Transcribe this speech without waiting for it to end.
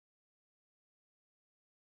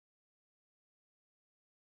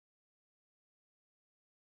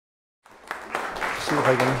see if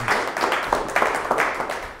I can.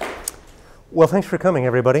 Well, thanks for coming,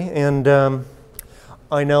 everybody. And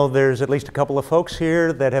I know there's at least a couple of folks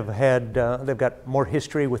here that have had, they've got more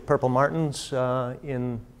history with purple martins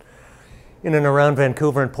in and around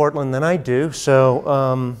Vancouver and Portland than I do.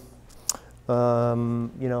 So,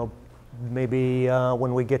 you know, maybe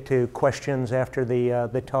when we get to questions after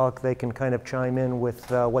the talk, they can kind of chime in with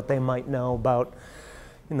what they might know about,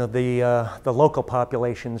 you know, the local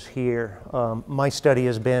populations here. My study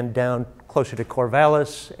has been down closer to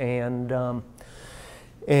Corvallis and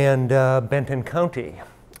Benton County.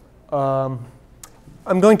 I'm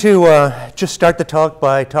going to just start the talk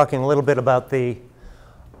by talking a little bit about the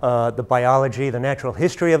biology, the natural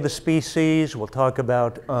history of the species. We'll talk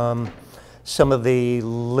about some of the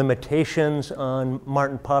limitations on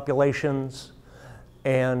martin populations,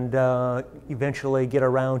 and eventually get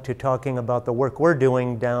around to talking about the work we're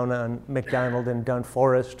doing down on McDonald and Dunn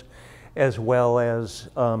Forest, as well as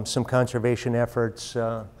some conservation efforts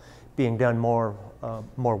being done more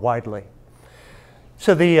widely.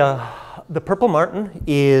 So the purple martin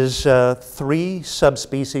is 3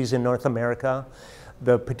 subspecies in North America.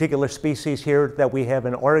 The particular species here that we have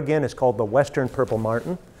in Oregon is called the western purple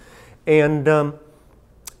martin. And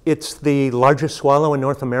it's the largest swallow in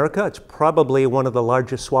North America. It's probably one of the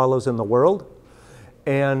largest swallows in the world.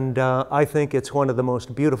 And I think it's one of the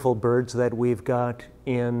most beautiful birds that we've got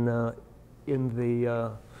in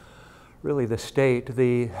the really the state.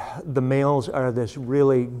 The males are this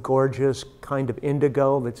really gorgeous kind of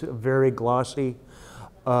indigo that's very glossy.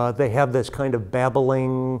 They have this kind of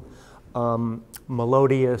babbling,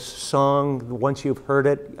 melodious song. Once you've heard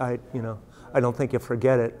it, I don't think you'll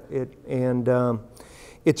forget it.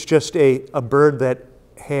 It's just a bird that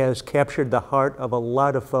has captured the heart of a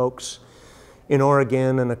lot of folks in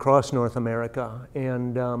Oregon and across North America.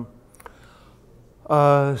 And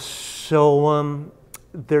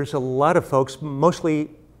there's a lot of folks,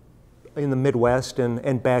 mostly in the Midwest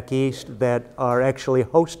and back east, that are actually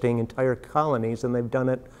hosting entire colonies, and they've done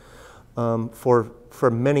it for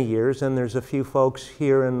many years. And there's a few folks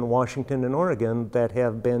here in Washington and Oregon that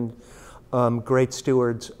have been great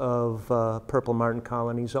stewards of purple martin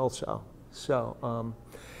colonies also. So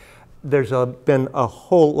there's been a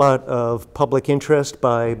whole lot of public interest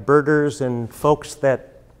by birders and folks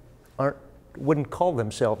that wouldn't call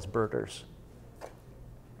themselves birders.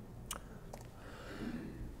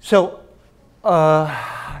 So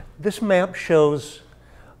this map shows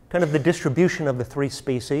kind of the distribution of the 3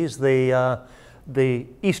 species. The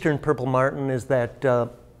eastern purple martin is the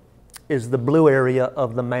blue area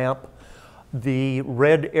of the map. The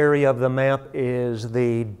red area of the map is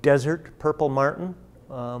the desert purple martin,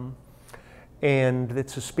 and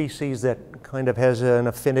it's a species that kind of has an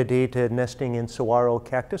affinity to nesting in saguaro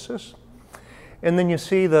cactuses. And then you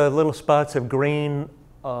see the little spots of green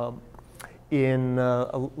in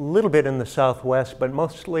a little bit in the southwest, but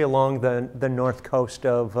mostly along the north coast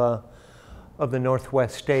of the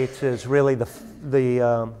northwest states is really the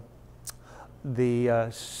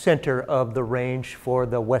center of the range for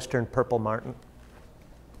the western purple martin.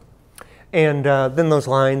 And then those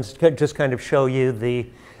lines just kind of show you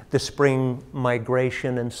the spring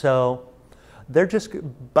migration. And so they're just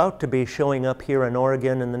about to be showing up here in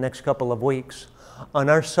Oregon in the next couple of weeks. On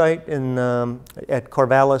our site at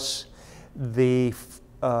Corvallis, the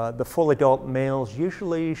full adult males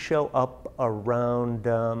usually show up around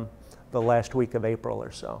the last week of April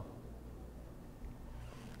or so.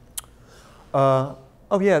 Oh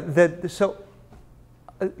yeah,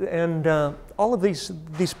 all of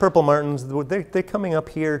these purple martins, they're coming up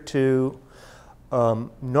here to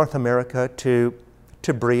North America to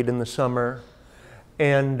breed in the summer.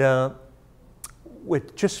 And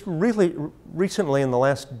with just really recently in the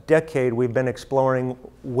last decade, we've been exploring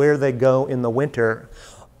where they go in the winter.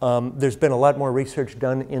 There's been a lot more research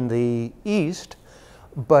done in the east,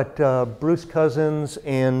 but Bruce Cousins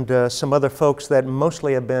and some other folks that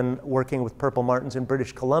mostly have been working with purple martins in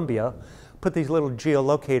British Columbia put these little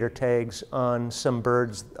geolocator tags on some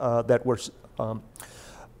birds that were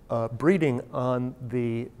breeding on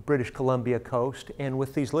the British Columbia coast. And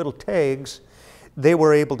with these little tags, they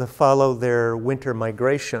were able to follow their winter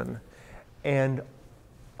migration. And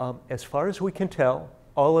as far as we can tell,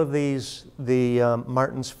 all of the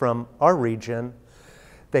martins from our region,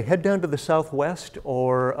 they head down to the southwest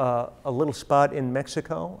or a little spot in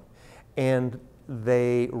Mexico, and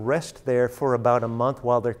they rest there for about a month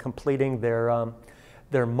while they're completing their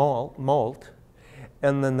molt.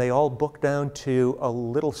 And then they all book down to a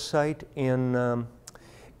little site in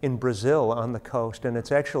Brazil on the coast, and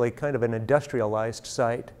it's actually kind of an industrialized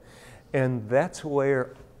site. And that's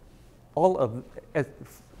where all of,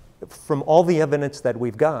 from all the evidence that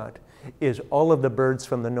we've got, is all of the birds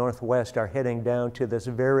from the Northwest are heading down to this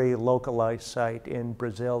very localized site in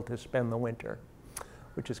Brazil to spend the winter,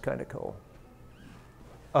 which is kind of cool.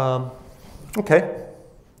 Okay.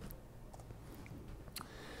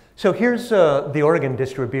 So here's the Oregon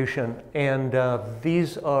distribution, and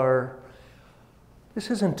this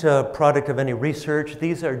isn't a product of any research.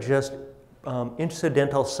 These are just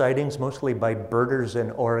incidental sightings, mostly by birders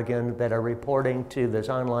in Oregon, that are reporting to this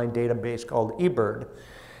online database called eBird.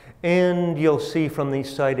 And you'll see from these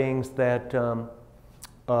sightings that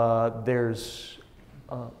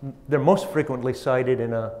they're most frequently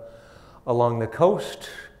sighted along the coast,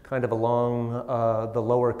 kind of along the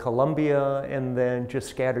lower Columbia, and then just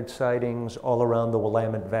scattered sightings all around the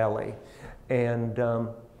Willamette Valley. And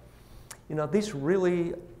you know, these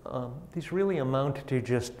really amount to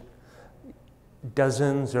just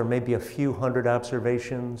dozens or maybe a few hundred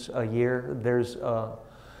observations a year. There's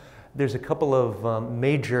a couple of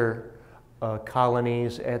major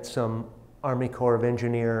colonies at some Army Corps of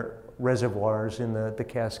Engineer reservoirs in the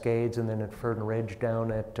Cascades, and then at Fern Ridge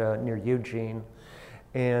down at near Eugene.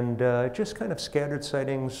 And just kind of scattered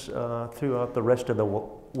sightings throughout the rest of the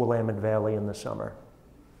Willamette Valley in the summer.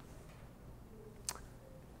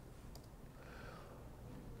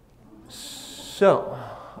 So,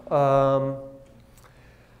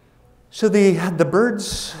 the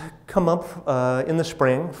birds come up in the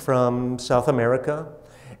spring from South America,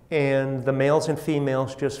 and the males and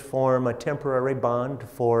females just form a temporary bond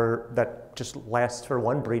that just lasts for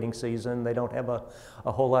one breeding season. They don't have a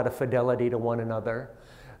whole lot of fidelity to one another.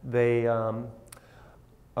 They,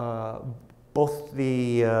 both of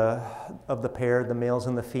the pair, the males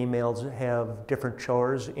and the females, have different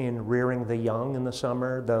chores in rearing the young in the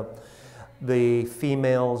summer. The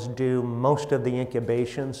females do most of the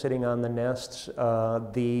incubation, sitting on the nests.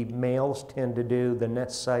 The males tend to do the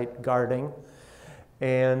nest site guarding,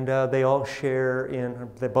 and they both share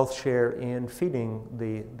in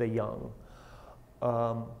feeding the young.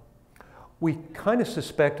 We kind of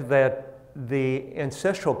suspect that the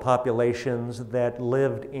ancestral populations that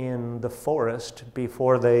lived in the forest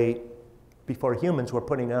before humans were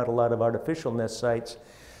putting out a lot of artificial nest sites,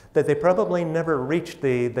 that they probably never reached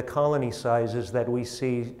the colony sizes that we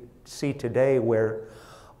see today, where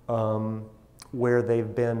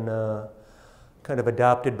they've been kind of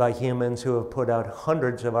adopted by humans who have put out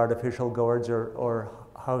hundreds of artificial gourds or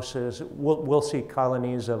houses. We'll see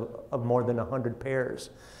colonies of more than 100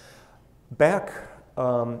 pairs. Back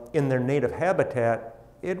in their native habitat,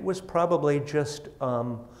 it was probably just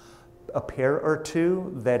a pair or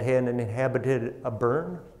two that had inhabited a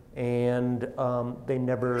burn, and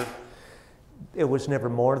it was never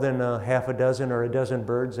more than a half a dozen or a dozen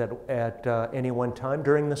birds at any one time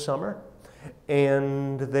during the summer.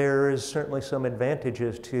 And there is certainly some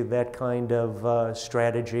advantages to that kind of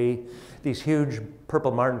strategy. These huge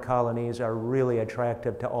purple martin colonies are really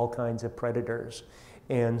attractive to all kinds of predators.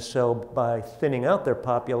 And so by thinning out their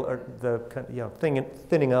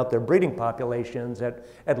thinning out their breeding populations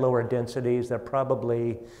at lower densities, they're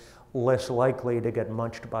probably less likely to get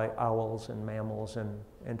munched by owls and mammals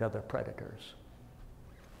and other predators.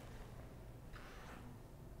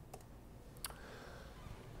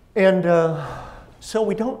 And so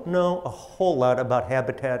we don't know a whole lot about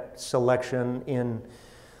habitat selection in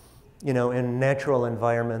natural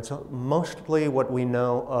environments. Mostly what we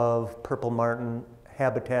know of purple martin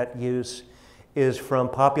habitat use is from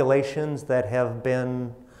populations that have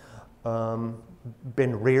been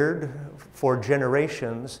reared for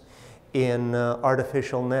generations in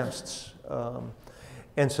artificial nests.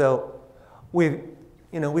 And so we've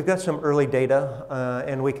got some early data,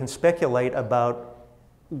 and we can speculate about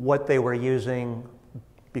what they were using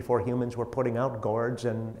before humans were putting out gourds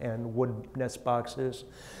and wood nest boxes.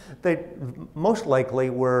 They most likely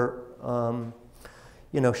were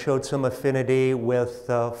showed some affinity with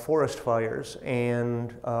forest fires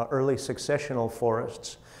and early successional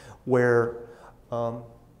forests, where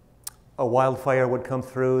a wildfire would come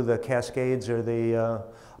through the Cascades or the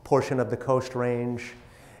portion of the Coast Range,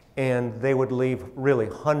 and they would leave really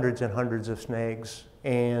hundreds and hundreds of snags.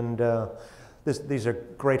 And these are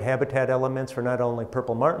great habitat elements for not only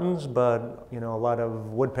purple martins, but a lot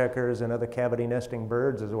of woodpeckers and other cavity nesting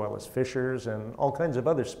birds, as well as fishers and all kinds of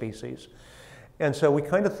other species. And so we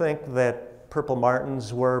kind of think that purple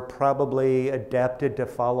martins were probably adapted to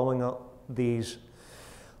following these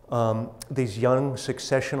young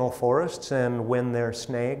successional forests, and when their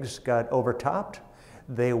snags got overtopped,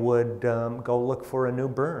 they would go look for a new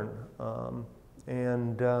burn.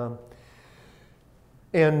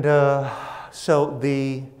 So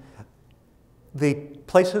the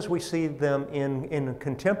places we see them in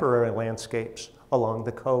contemporary landscapes along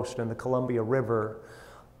the coast and the Columbia River,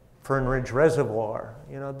 Fern Ridge Reservoir,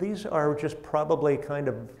 these are just probably kind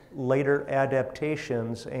of later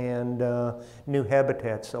adaptations and new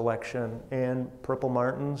habitat selection. And purple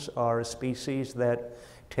martins are a species that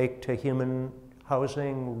take to human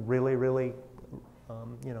housing really, really,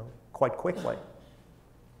 quite quickly.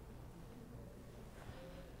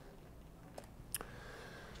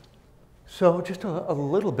 So just a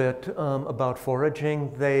little bit about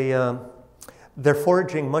foraging. They're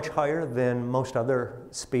foraging much higher than most other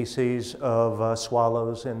species of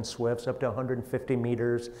swallows and swifts, up to 150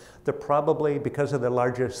 meters. They're probably, because of their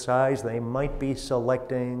larger size, they might be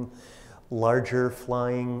selecting larger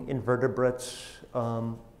flying invertebrates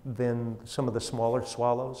than some of the smaller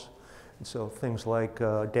swallows. And so things like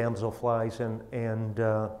damselflies and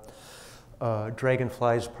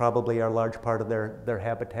dragonflies probably are a large part of their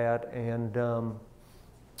habitat, and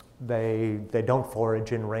they don't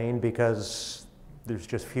forage in rain because there's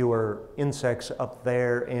just fewer insects up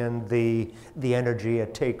there, and the energy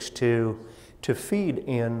it takes to feed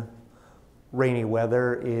in rainy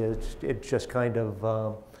weather it just kind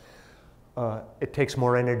of it takes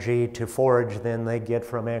more energy to forage than they get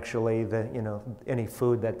from actually any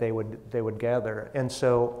food that they would gather. And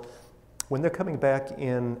so when they're coming back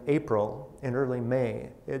in April and early May,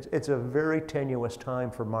 it's a very tenuous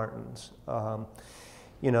time for martins.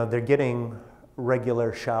 They're getting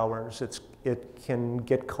regular showers. It can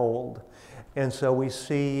get cold, and so we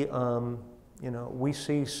see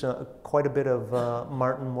quite a bit of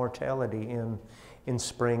martin mortality in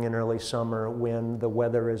spring and early summer when the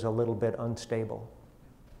weather is a little bit unstable.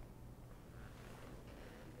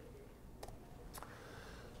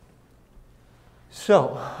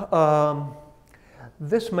 So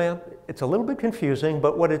this map, it's a little bit confusing,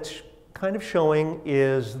 but what it's kind of showing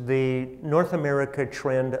is the North America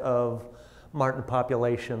trend of martin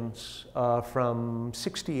populations from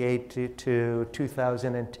 68 to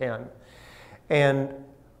 2010. And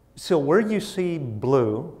so where you see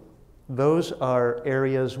blue, those are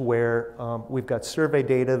areas where we've got survey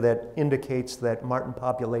data that indicates that martin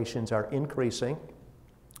populations are increasing.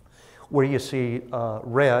 Where you see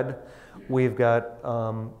red, we've got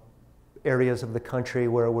areas of the country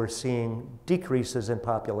where we're seeing decreases in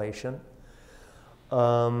population.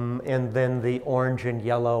 And then the orange and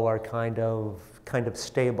yellow are kind of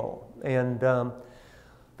stable. And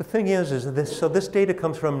the thing is this data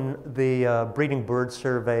comes from the breeding bird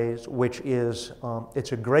surveys, which is,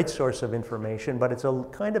 it's a great source of information, but it's a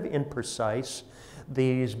kind of imprecise.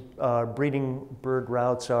 These breeding bird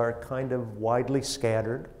routes are kind of widely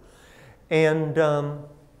scattered.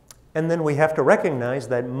 And then we have to recognize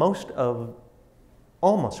that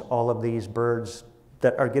almost all of these birds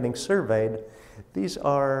that are getting surveyed, these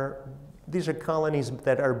are colonies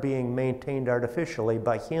that are being maintained artificially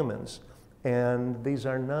by humans. And these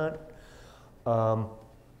are not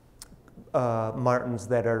martins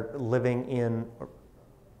that are living in,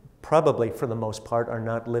 probably for the most part, are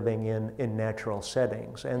not living in natural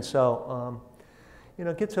settings. And so,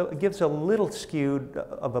 it gives a little skewed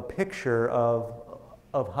of a picture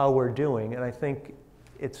of how we're doing. And I think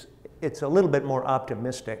it's a little bit more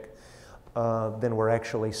optimistic than we're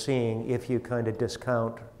actually seeing if you kind of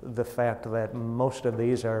discount the fact that most of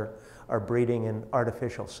these are breeding in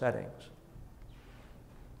artificial settings.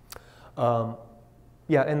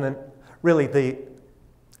 Yeah, and then really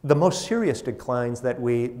the most serious declines that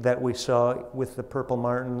we saw with the purple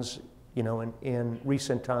martins, in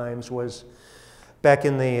recent times was back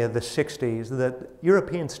in the 60s. The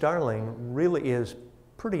European starling really is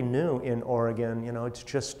pretty new in Oregon.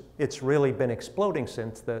 It's really been exploding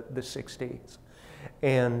since the 60s.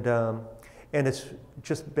 And it's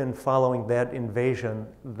just been following that invasion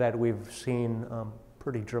that we've seen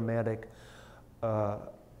pretty dramatic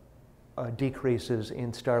decreases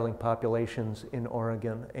in starling populations in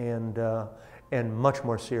Oregon, and much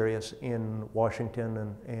more serious in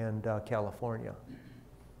Washington and California.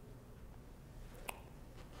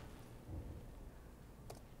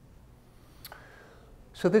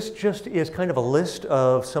 So this just is kind of a list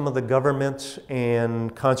of some of the governments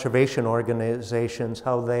and conservation organizations,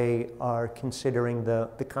 how they are considering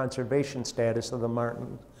the conservation status of the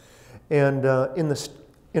martin. And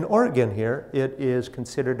in Oregon here, it is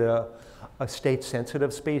considered a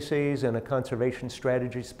state-sensitive species and a conservation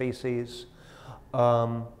strategy species.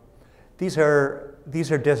 These are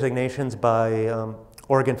designations by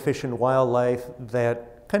Oregon Fish and Wildlife that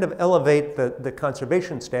kind of elevate the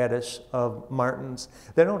conservation status of martins.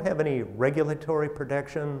 They don't have any regulatory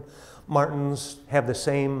protection. Martins have the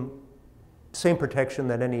same same protection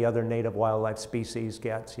that any other native wildlife species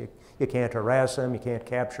gets. You can't harass them, you can't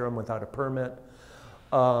capture them without a permit,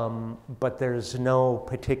 but there's no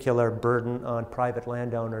particular burden on private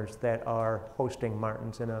landowners that are hosting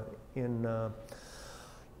martens in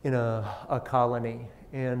a colony.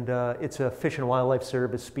 And it's a Fish and Wildlife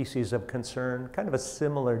Service species of concern, kind of a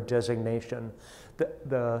similar designation.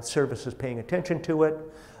 The service is paying attention to it,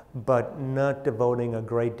 but not devoting a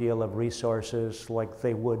great deal of resources like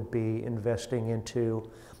they would be investing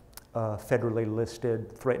into federally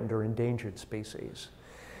listed threatened or endangered species.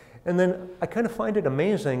 And then I kind of find it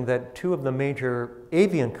amazing that two of the major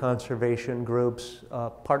avian conservation groups,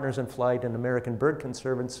 Partners in Flight and American Bird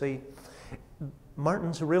Conservancy,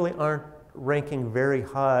 martens really aren't ranking very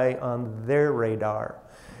high on their radar.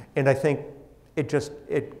 And I think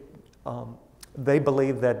they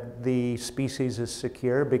believe that the species is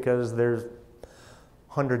secure because there's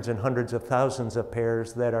hundreds and hundreds of thousands of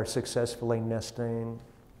pairs that are successfully nesting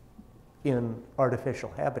in artificial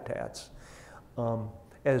habitats.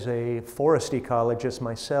 As a forest ecologist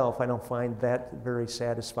myself, I don't find that very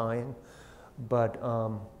satisfying, but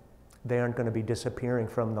they aren't going to be disappearing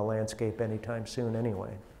from the landscape anytime soon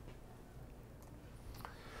anyway.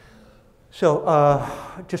 So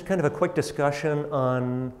just kind of a quick discussion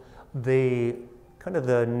on the kind of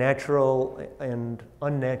the natural and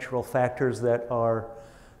unnatural factors that are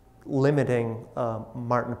limiting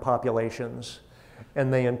marten populations.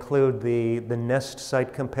 And they include the nest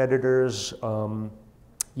site competitors,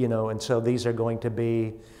 you know, and so these are going to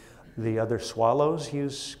be the other swallows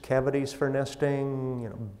use cavities for nesting, you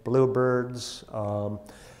know, bluebirds,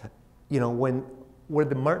 you know, where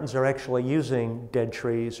the martens are actually using dead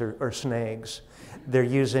trees or snags, they're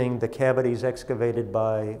using the cavities excavated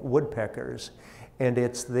by woodpeckers. And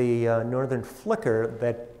it's the northern flicker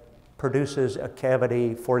that produces a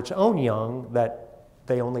cavity for its own young that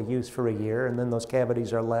they only use for a year, and then those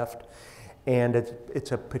cavities are left. And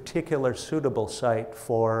it's a particular suitable site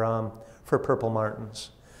for purple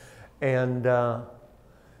martens. And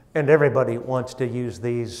everybody wants to use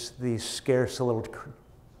these scarce little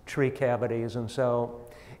tree cavities. And so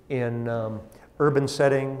in urban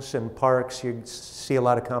settings and parks, you see a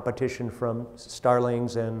lot of competition from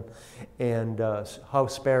starlings and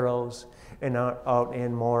house sparrows. And out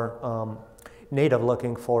in more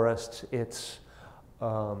native-looking forests, it's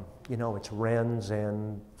you know, it's wrens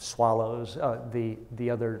and swallows, the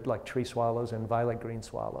other like tree swallows and violet green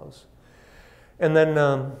swallows. And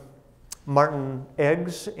then marten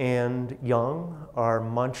eggs and young are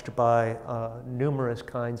munched by numerous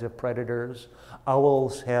kinds of predators.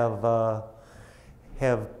 Owls are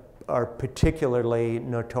particularly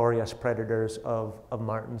notorious predators of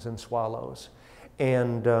martens and swallows.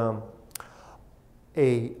 And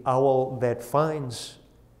a owl that finds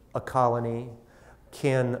a colony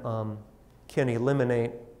can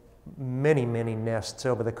eliminate many, many nests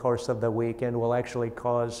over the course of the week and will actually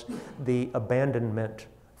cause the abandonment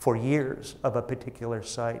for years of a particular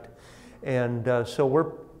site. And so we're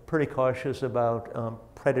pretty cautious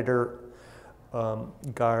about predator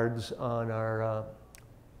guards on our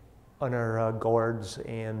gourds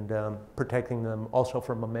and protecting them also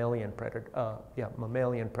from mammalian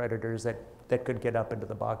predators that could get up into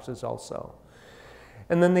the boxes also.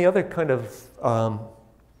 And then the other kind of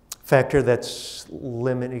factor that's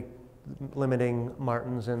limiting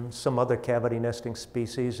martens and some other cavity nesting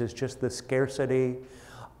species is just the scarcity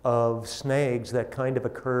of snags that kind of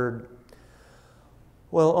occurred,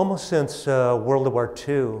 well, almost since World War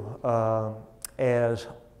II, as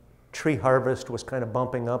tree harvest was kind of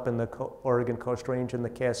bumping up in the Oregon Coast Range and the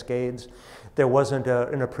Cascades. There wasn't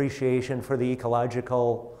an appreciation for the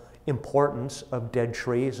ecological importance of dead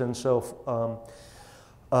trees, and so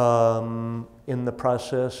in the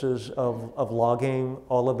processes of logging,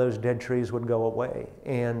 all of those dead trees would go away.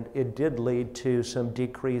 And it did lead to some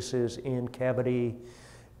decreases in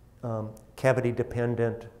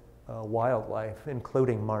cavity-dependent wildlife,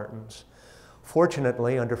 including martens.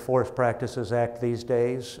 Fortunately, under Forest Practices Act these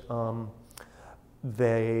days, on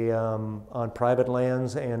private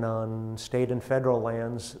lands and on state and federal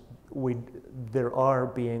lands, there are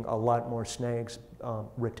being a lot more snags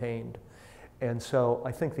retained. And so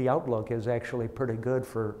I think the outlook is actually pretty good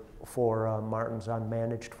for martens on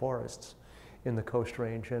managed forests in the Coast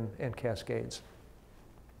Range and Cascades.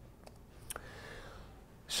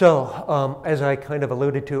 So as I kind of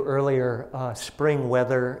alluded to earlier, spring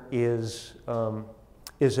weather is a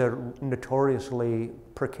notoriously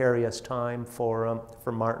precarious time for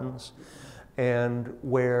martens, and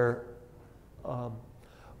where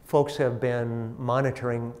folks have been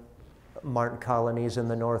monitoring marten colonies in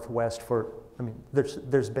the Northwest for I mean,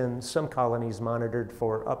 there's been some colonies monitored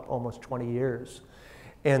for up almost 20 years.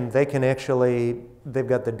 And they can actually, they've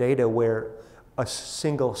got the data where a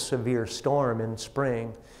single severe storm in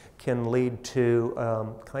spring can lead to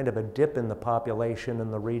kind of a dip in the population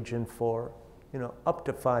in the region for, up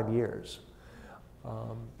to 5 years.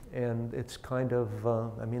 And it's kind of,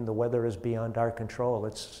 I mean, the weather is beyond our control.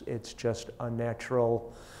 It's just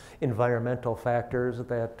unnatural environmental factors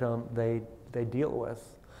that they deal with.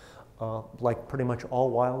 Like pretty much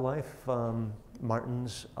all wildlife,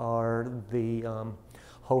 martens are the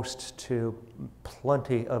hosts to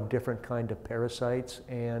plenty of different kind of parasites,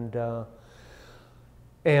 and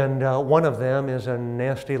one of them is a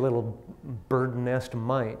nasty little bird nest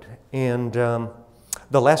mite. And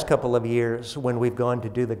the last couple of years, when we've gone to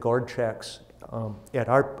do the gourd checks at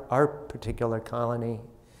our particular colony,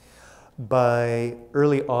 by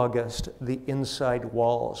early August, the inside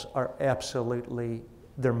walls are absolutely,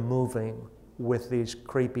 they're moving with these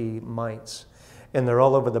creepy mites. And they're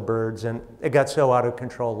all over the birds, and it got so out of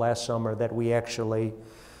control last summer that we actually,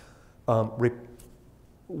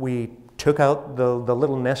 we took out the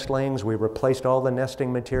little nestlings, we replaced all the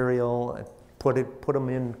nesting material, put them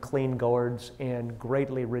in clean gourds, and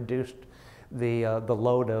greatly reduced the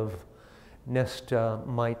load of nest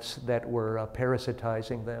mites that were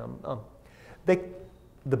parasitizing them.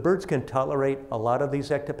 The birds can tolerate a lot of these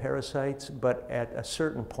ectoparasites, but at a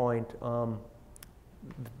certain point,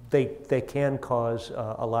 they can cause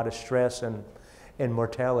a lot of stress and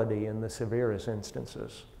mortality in the severest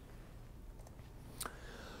instances.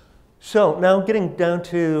 So now getting down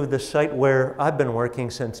to the site where I've been working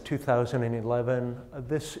since 2011,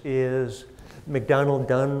 this is McDonald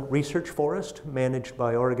Dunn Research Forest, managed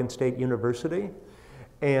by Oregon State University.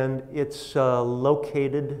 And it's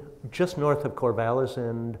located just north of Corvallis,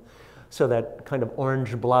 and so that kind of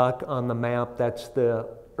orange block on the map, that's the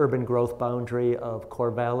urban growth boundary of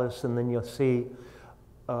Corvallis, and then you'll see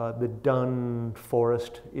the Dunn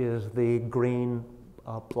Forest is the green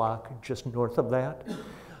block just north of that.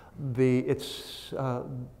 It's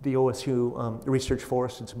the OSU Research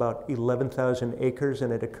Forest. It's about 11,000 acres,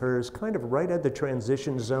 and it occurs kind of right at the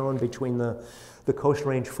transition zone between the Coast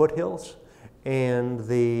Range foothills and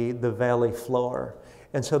the valley floor.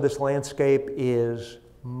 And so this landscape is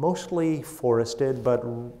mostly forested, but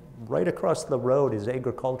right across the road is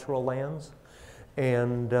agricultural lands,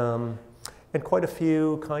 and quite a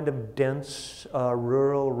few kind of dense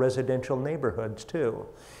rural residential neighborhoods too.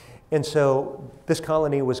 And so this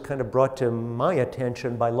colony was kind of brought to my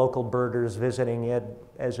attention by local birders visiting it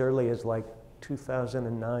as early as like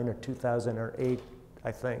 2009 or 2008,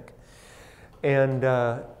 I think. And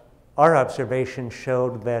our observation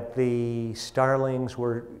showed that the starlings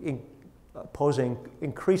were posing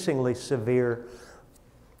increasingly severe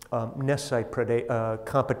nest site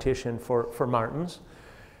competition for martins.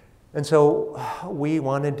 And so we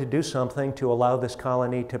wanted to do something to allow this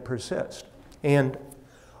colony to persist. And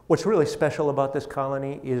what's really special about this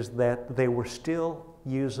colony is that they were still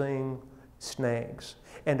using snags.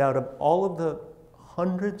 And out of all of the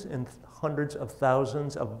hundreds and hundreds of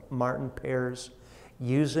thousands of martin pairs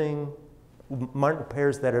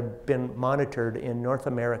that have been monitored in North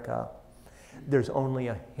America, there's only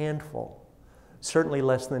a handful, certainly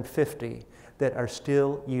less than 50, that are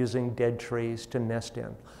still using dead trees to nest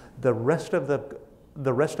in. The rest of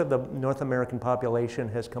the North American population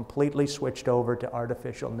has completely switched over to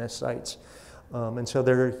artificial nest sites, and so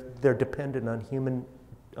they're dependent on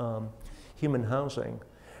human housing.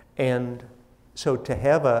 And so to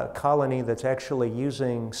have a colony that's actually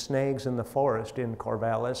using snags in the forest in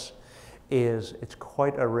Corvallis it's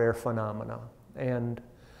quite a rare phenomena. And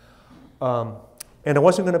it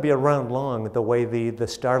wasn't going to be around long, the way the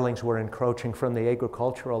starlings were encroaching from the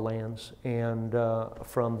agricultural lands and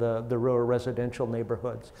from the rural residential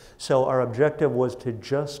neighborhoods. So our objective was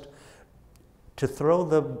to throw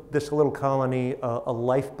this little colony a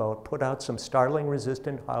lifeboat, put out some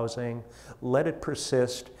starling-resistant housing, let it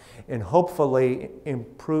persist, and hopefully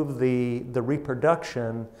improve the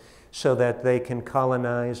reproduction so that they can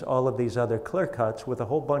colonize all of these other clear cuts with a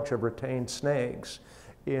whole bunch of retained snags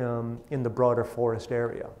in the broader forest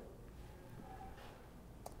area.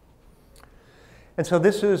 And so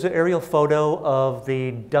this is an aerial photo of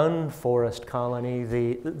the Dunn Forest colony.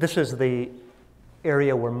 This is the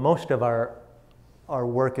area where most of our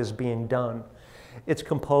work is being done. It's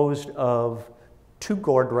composed of 2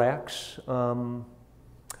 gourd racks, and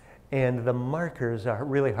the markers are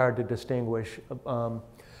really hard to distinguish,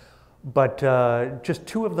 but just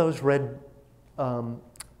 2 of those red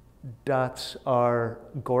dots are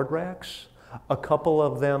gourd racks. A couple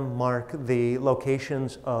of them mark the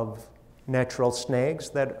locations of natural snags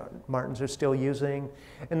that martins are still using.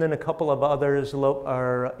 And then a couple of others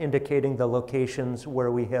are indicating the locations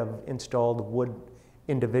where we have installed wood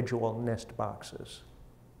individual nest boxes.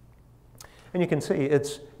 And you can see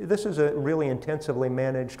this is a really intensively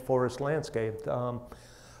managed forest landscape.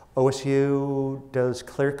 OSU does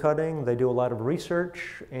clear cutting, they do a lot of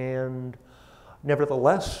research, and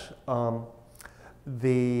nevertheless,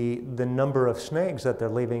 the number of snags that they're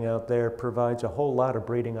leaving out there provides a whole lot of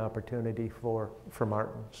breeding opportunity for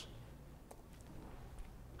martins.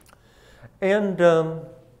 And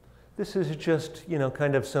this is just,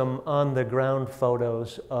 kind of some on-the-ground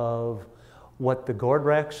photos of what the gourd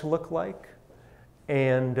racks look like.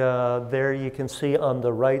 And there you can see on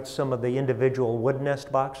the right some of the individual wood nest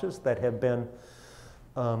boxes that have been,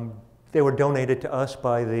 they were donated to us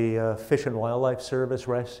by the Fish and Wildlife Service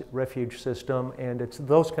refuge system, and it's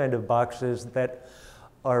those kind of boxes that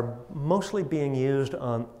are mostly being used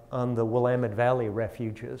on the Willamette Valley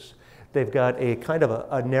refuges. They've got a kind of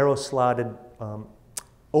a narrow slotted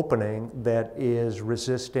opening that is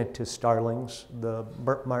resistant to starlings. The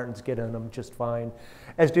martins get in them just fine,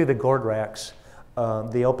 as do the gourd racks.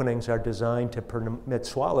 The openings are designed to permit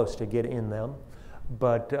swallows to get in them,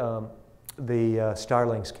 but the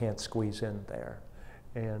starlings can't squeeze in there.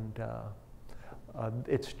 And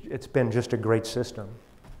it's been just a great system.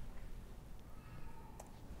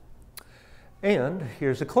 And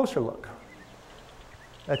here's a closer look.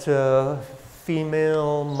 That's a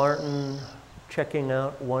female martin checking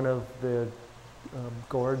out one of the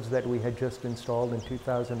gourds that we had just installed in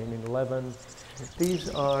 2011. These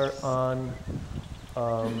are on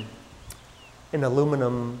an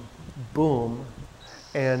aluminum boom,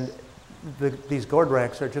 and these gourd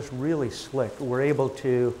racks are just really slick. We're able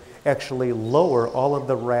to actually lower all of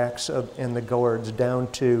the racks and the gourds down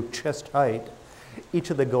to chest height.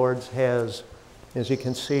 Each of the gourds has, as you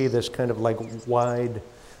can see, this kind of like wide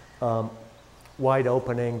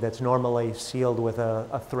opening that's normally sealed with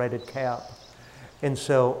a threaded cap. And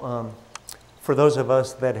so for those of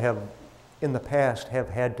us that have in the past have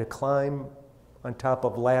had to climb on top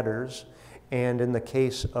of ladders, and in the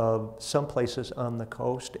case of some places on the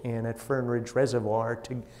coast and at Fern Ridge Reservoir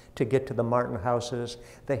to get to the martin houses,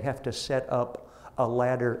 they have to set up a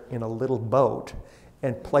ladder in a little boat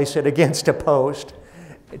and place it against a post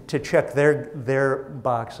to check their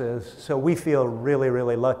boxes. So we feel really,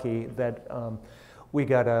 really lucky that we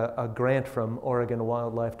got a grant from Oregon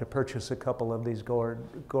Wildlife to purchase a couple of these gourd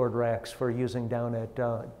racks for using down at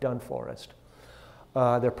Dunn Forest.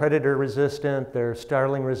 They're predator resistant, they're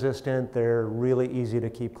starling resistant, they're really easy to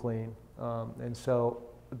keep clean, and so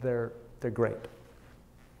they're great.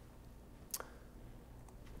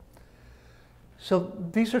 So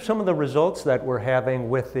these are some of the results that we're having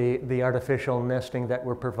with the artificial nesting that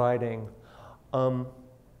we're providing.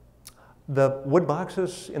 The wood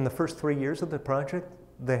boxes in the first 3 years of the project,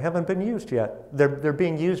 they haven't been used yet. They're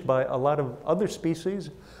being used by a lot of other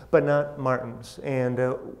species, but not martins. And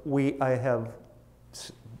I have,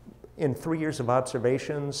 in 3 years of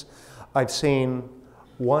observations, I've seen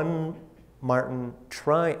one martin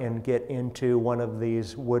try and get into one of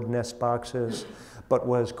these wood nest boxes, but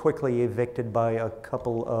was quickly evicted by a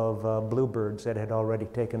couple of bluebirds that had already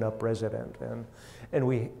taken up resident. And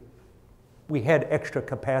we had extra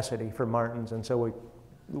capacity for martins, and so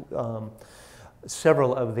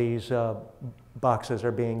several of these boxes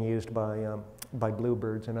are being used by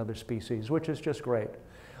bluebirds and other species, which is just great.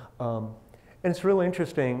 And it's really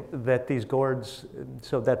interesting that these gourds,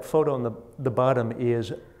 so that photo on the bottom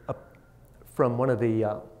is from one of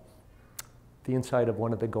the inside of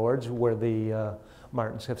one of the gourds where the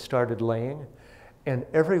martins have started laying. And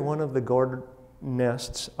every one of the gourd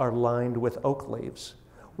nests are lined with oak leaves,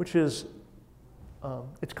 which is,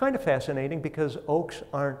 it's kind of fascinating because oaks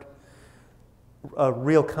aren't a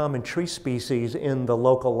real common tree species in the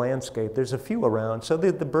local landscape. There's a few around. So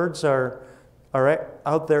the birds are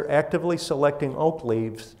out there actively selecting oak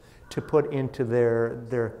leaves to put into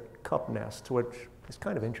their cup nests, which is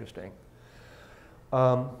kind of interesting.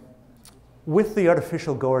 With the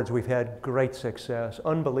artificial gourds, we've had great success,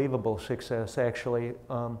 unbelievable success, actually.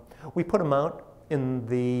 We put them out in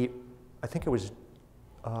I think it was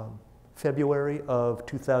February of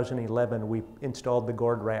 2011, we installed the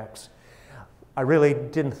gourd racks. I really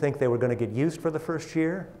didn't think they were going to get used for the first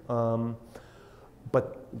year,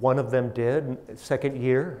 but one of them did. Second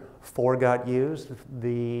year, 4 got used.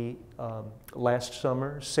 Last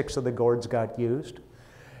summer, 6 of the gourds got used.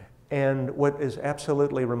 And what is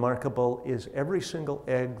absolutely remarkable is every single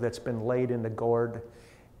egg that's been laid in the gourd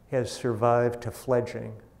has survived to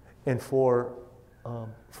fledging. And for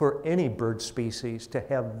any bird species to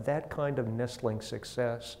have that kind of nestling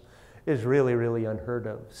success is really, really unheard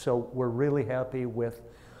of. So we're really happy with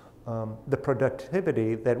the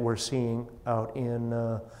productivity that we're seeing out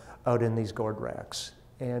in these gourd racks.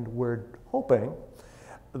 And we're hoping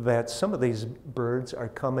that some of these birds are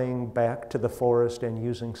coming back to the forest and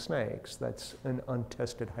using snags. That's an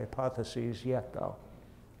untested hypothesis yet, though.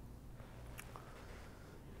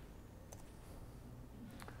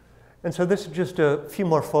 And so this is just a few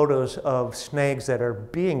more photos of snags that are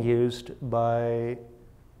being used by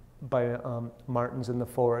martins in the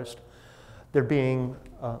forest. They're being,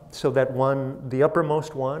 so that one, the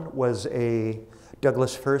uppermost one was a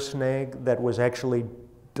Douglas fir snag that was actually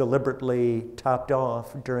deliberately topped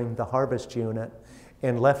off during the harvest unit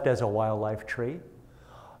and left as a wildlife tree.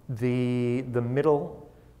 The middle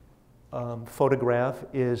photograph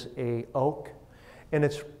is a oak, and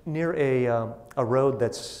it's near a road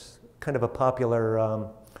that's kind of a popular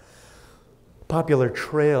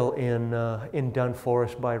trail in Dunn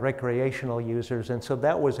Forest by recreational users, and so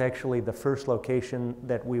that was actually the first location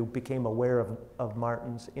that we became aware of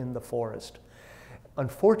martins in the forest.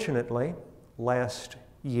 Unfortunately, last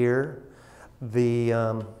year,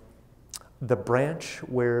 the branch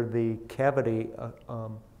where the cavity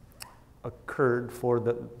occurred for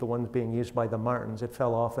the ones being used by the martins, it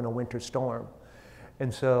fell off in a winter storm.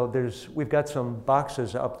 And so we've got some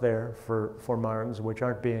boxes up there for martins which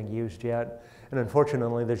aren't being used yet. And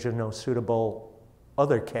unfortunately, there's just no suitable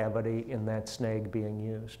other cavity in that snag being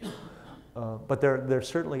used. But there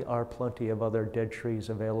certainly are plenty of other dead trees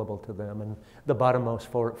available to them. And the bottommost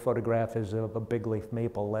photograph is of a big leaf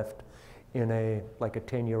maple left in like a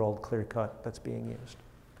 10-year-old clear cut that's being used.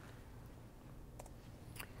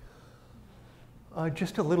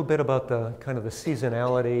 Just a little bit about the kind of the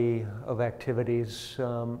seasonality of activities.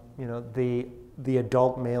 You know, the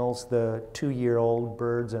adult males, the 2-year-old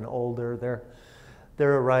birds and older,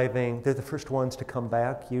 they're arriving. They're the first ones to come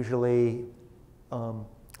back. Usually,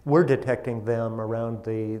 we're detecting them around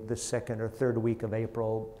the second or third week of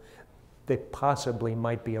April. They possibly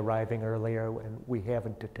might be arriving earlier, and we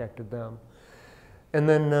haven't detected them. And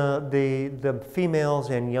then the females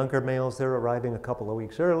and younger males, they're arriving a couple of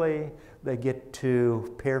weeks early. They get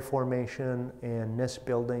to pair formation and nest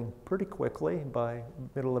building pretty quickly by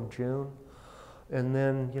middle of June. And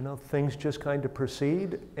then, you know, things just kind of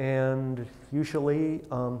proceed, and usually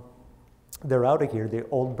they're out of here.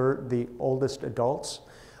 The oldest adults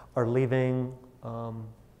are leaving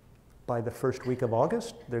by the first week of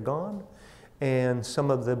August. They're gone. And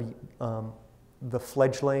some of the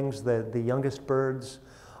fledglings, the youngest birds,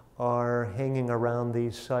 are hanging around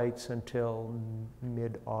these sites until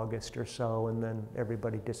mid-August or so, and then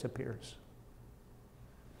everybody disappears.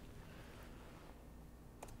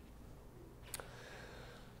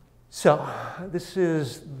 So this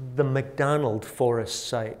is the McDonald Forest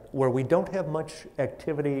site, where we don't have much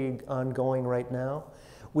activity ongoing right now.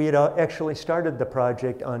 We had actually started the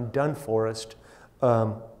project on Dunn Forest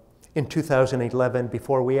in 2011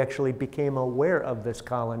 before we actually became aware of this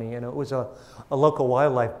colony. And it was a local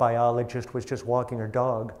wildlife biologist was just walking her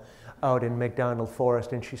dog out in McDonald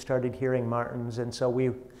Forest, and she started hearing martins. And so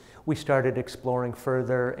we started exploring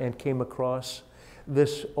further and came across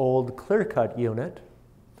this old clear-cut unit.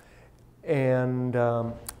 And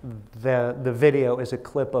the video is a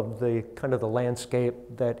clip of the kind of the landscape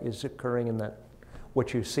that is occurring in that,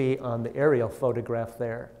 what you see on the aerial photograph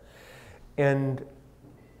there. And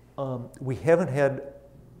we haven't had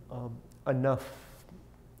enough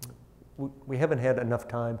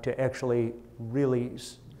time to actually really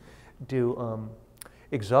do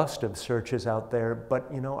exhaustive searches out there, but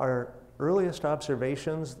you know, our earliest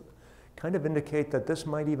observations kind of indicate that this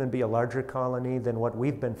might even be a larger colony than what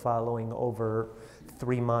we've been following over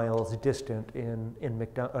 3 miles distant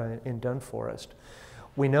in Dunn Forest.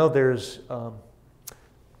 We know there's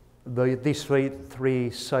these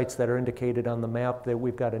three sites that are indicated on the map. That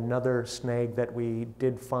we've got another snag that we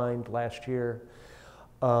did find last year,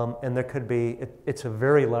 and there could be, it's a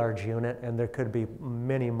very large unit, and there could be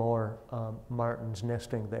many more martins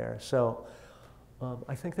nesting there. So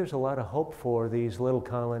I think there's a lot of hope for these little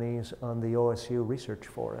colonies on the OSU research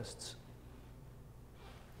forests.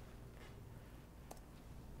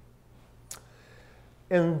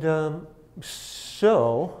 And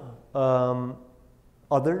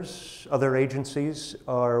other agencies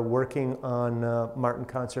are working on martin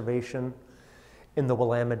conservation in the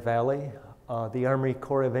Willamette Valley. The Army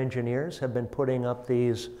Corps of Engineers have been putting up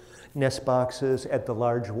these nest boxes at the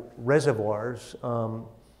large reservoirs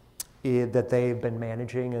that they've been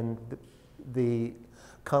managing, and the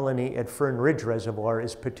colony at Fern Ridge Reservoir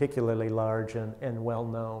is particularly large and well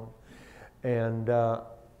known. And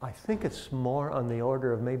I think it's more on the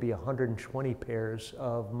order of maybe 120 pairs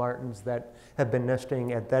of martins that have been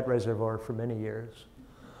nesting at that reservoir for many years.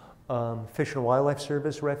 Fish and Wildlife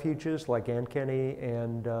Service refuges like Ankeny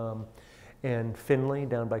and Finley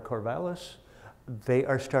down by Corvallis, they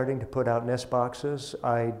are starting to put out nest boxes.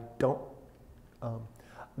 I don't,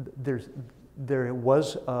 there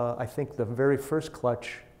was, I think, the very first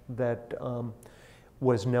clutch that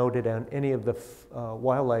was noted on any of the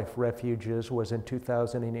wildlife refuges was in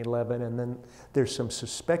 2011, and then there's some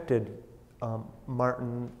suspected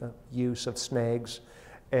martin use of snags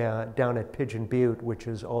down at Pigeon Butte, which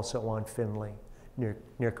is also on Finley, near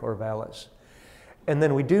Corvallis. And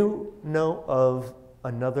then we do know of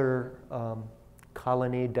another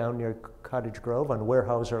colony down near Cottage Grove on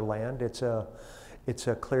Weyerhaeuser land. It's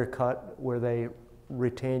a clear cut where they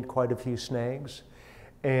retained quite a few snags.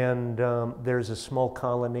 And there's a small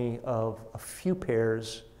colony of a few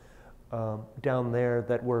pairs down there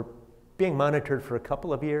that were being monitored for a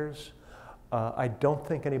couple of years. I don't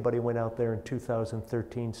think anybody went out there in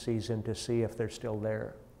 2013 season to see if they're still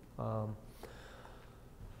there. And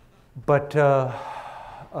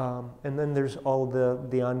then there's all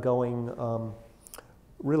the ongoing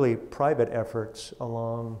really private efforts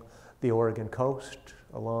along the Oregon coast,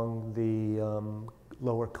 along the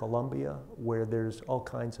lower Columbia, where there's all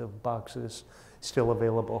kinds of boxes still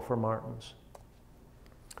available for martins.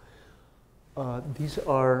 These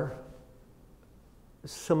are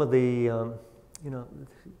some of the,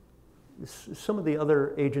 some of the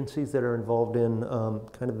other agencies that are involved in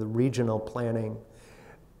kind of the regional planning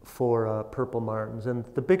for purple martins. And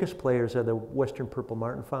the biggest players are the Western Purple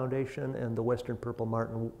Martin Foundation and the Western Purple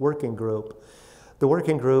Martin Working Group. The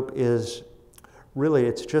working group is really,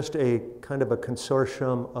 it's just a kind of a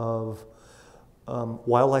consortium of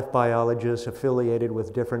wildlife biologists affiliated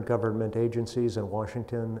with different government agencies in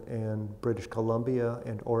Washington and British Columbia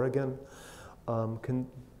and Oregon,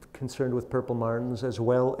 concerned with purple martins, as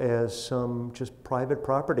well as some just private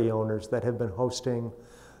property owners that have been hosting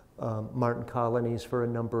martin colonies for a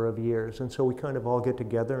number of years. And so we kind of all get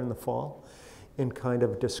together in the fall and kind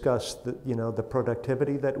of discuss the, the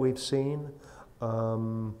productivity that we've seen,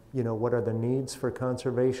 what are the needs for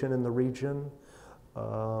conservation in the region,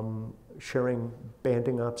 sharing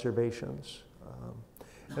banding observations.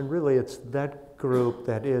 And really it's that group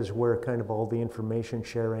that is where kind of all the information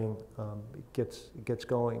sharing gets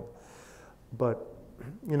going. But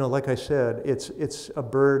like I said, it's a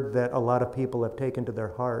bird that a lot of people have taken to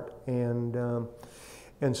their heart, and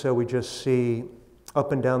so we just see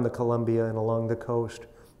up and down the Columbia and along the coast,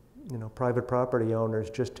 private property owners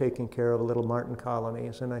just taking care of little martin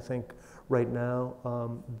colonies. And I think right now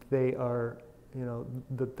they are,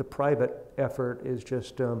 the private effort is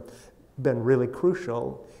just been really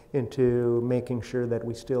crucial into making sure that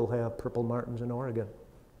we still have purple martins in Oregon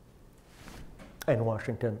and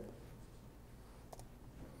Washington.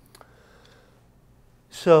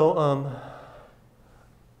 So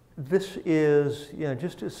this is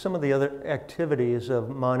just some of the other activities of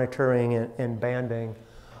monitoring and banding.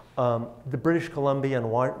 The British Columbia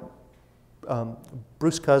and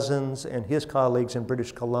Bruce Cousins and his colleagues in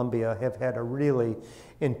British Columbia have had a really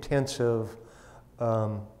intensive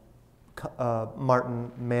martin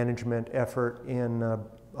management effort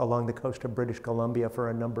along the coast of British Columbia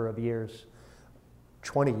for a number of years,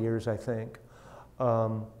 20 years I think.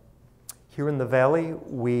 Here in the valley,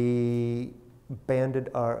 we banded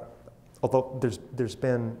although there's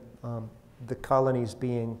been the colonies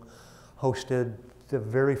being hosted, the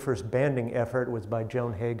very first banding effort was by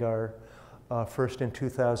Joan Hagar, first in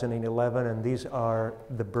 2011, and these are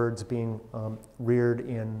the birds being reared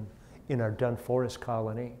in our Dunn Forest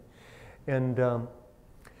colony. And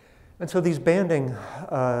so these banding,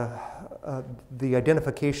 the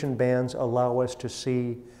identification bands allow us to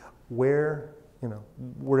see where,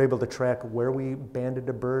 we're able to track where we banded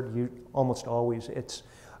a bird. Almost always it's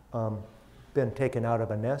been taken out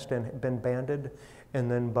of a nest and been banded. And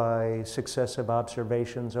then by successive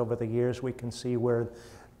observations over the years, we can see where,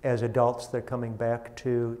 as adults, they're coming back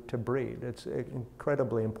to breed. It's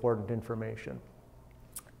incredibly important information.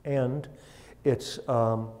 And it's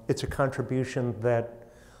a contribution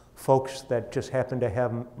that folks that just happen to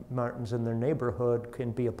have martins in their neighborhood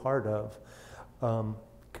can be a part of.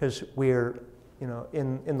 Because we're,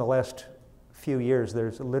 in the last few years,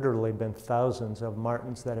 there's literally been thousands of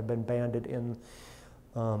martins that have been banded in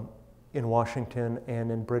Washington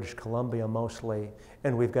and in British Columbia mostly,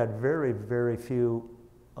 and we've got very, very few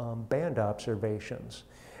band observations.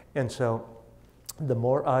 And so the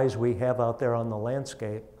more eyes we have out there on the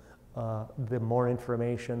landscape, the more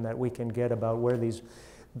information that we can get about where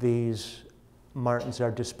these martins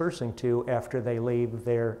are dispersing to after they leave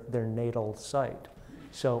their natal site.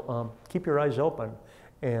 So keep your eyes open,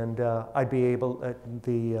 and I'd be able,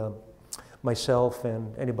 myself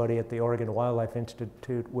and anybody at the Oregon Wildlife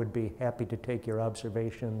Institute would be happy to take your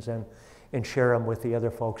observations and share them with the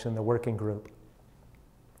other folks in the working group.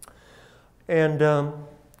 And,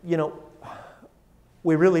 you know,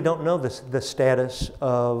 we really don't know the status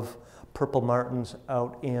of purple martins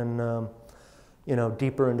out in, you know,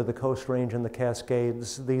 deeper into the Coast Range and the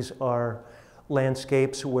Cascades. These are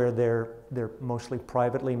landscapes where they're mostly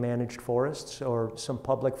privately managed forests or some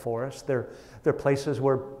public forests. They're places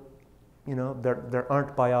where, you know, there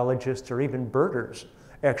aren't biologists or even birders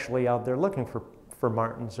actually out there looking for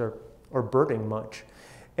martins or birding much.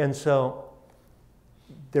 And so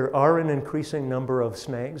there are an increasing number of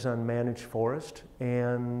snags on managed forest,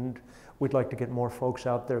 and we'd like to get more folks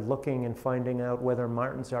out there looking and finding out whether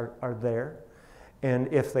martins are there.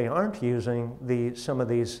 And if they aren't using some of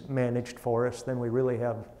these managed forests, then we really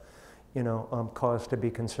have, you know, cause to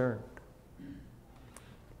be concerned.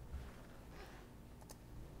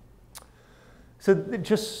 So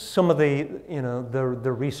just some of the, you know,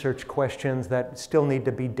 the research questions that still need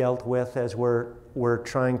to be dealt with as we're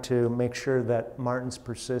trying to make sure that martins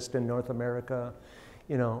persist in North America.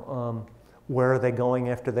 You know, where are they going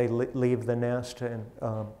after they leave the nest?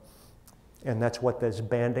 And that's what this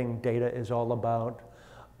banding data is all about.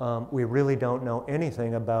 We really don't know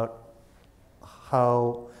anything about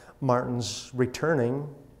how martins returning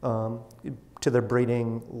to their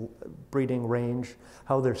breeding range,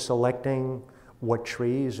 how they're selecting what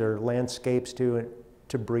trees or landscapes to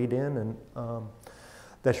breed in, and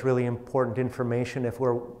that's really important information if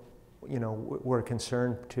we're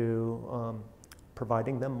concerned to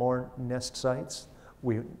providing them more nest sites.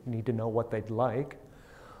 We need to know what they'd like,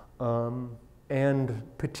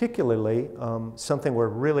 and particularly something we're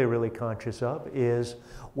really, really conscious of is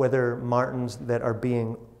whether martins that are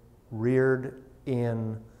being reared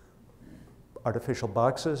in artificial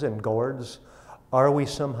boxes and gourds, are we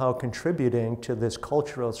somehow contributing to this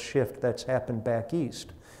cultural shift that's happened back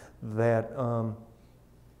east, that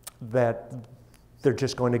they're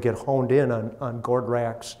just going to get honed in on gourd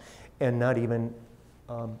racks and not even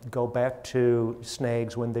go back to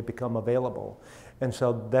snags when they become available? And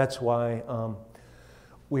so that's why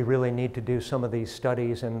we really need to do some of these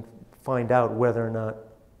studies and find out whether or not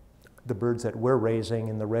the birds that we're raising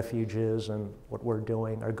in the refuges and what we're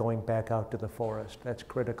doing are going back out to the forest. That's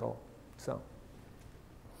critical. So.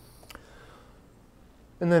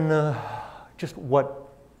 And then just what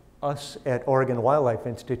us at Oregon Wildlife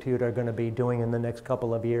Institute are going to be doing in the next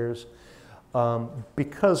couple of years.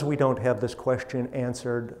 Because we don't have this question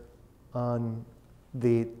answered on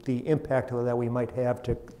the impact that we might have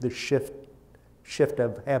to the shift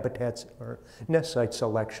of habitats or nest site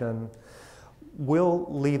selection, we'll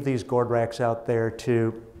leave these gourd racks out there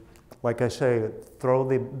to, like I say, throw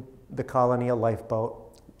the colony a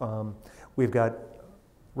lifeboat. We've got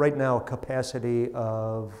right now a capacity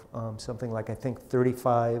of something like, I think,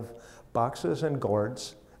 35 boxes and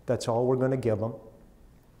gourds. That's all we're going to give them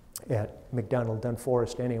at McDonald Dunn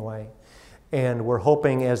Forest anyway. And we're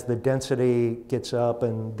hoping as the density gets up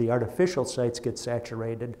and the artificial sites get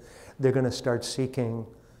saturated, they're going to start seeking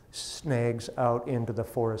snags out into the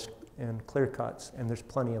forest and clear cuts, and there's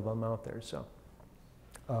plenty of them out there. So,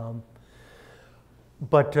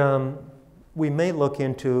 we may look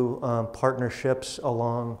into partnerships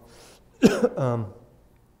along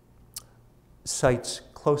sites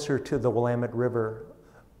closer to the Willamette River.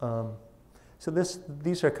 So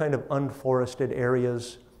these are kind of unforested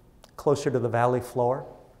areas closer to the valley floor.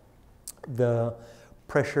 The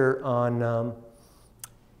pressure on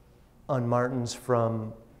martins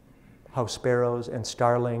from house sparrows and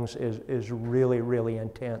starlings is really, really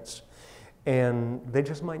intense. And they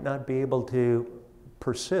just might not be able to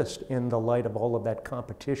persist in the light of all of that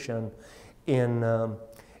competition in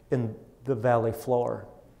the valley floor.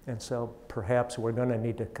 And so perhaps we're going to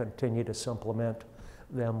need to continue to supplement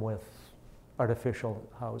them with artificial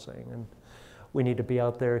housing. And we need to be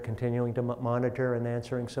out there continuing to monitor and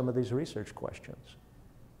answering some of these research questions.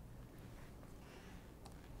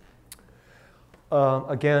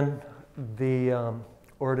 Again, the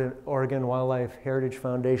Oregon Wildlife Heritage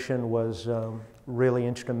Foundation was really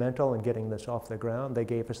instrumental in getting this off the ground. They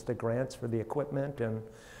gave us the grants for the equipment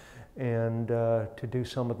and to do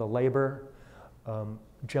some of the labor.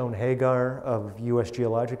 Joan Hagar of U.S.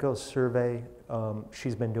 Geological Survey,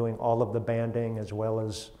 she's been doing all of the banding as well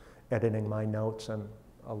as editing my notes and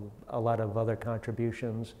a lot of other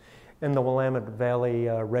contributions. And the Willamette Valley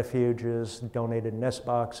refuges donated nest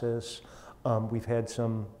boxes. We've had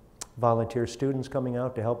some volunteer students coming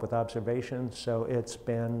out to help with observations. So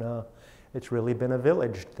it's really been a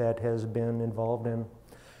village that has been involved in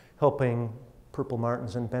helping purple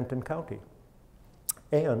martins in Benton County.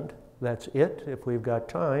 And that's it. If we've got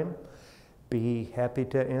time, be happy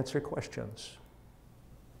to answer questions.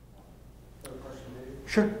 Have a question,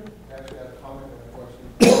 Dave? Sure. I actually have a comment and a question.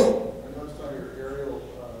 I noticed on your aerial,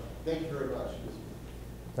 thank you very much.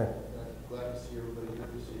 Thank you. I'm glad to see everybody here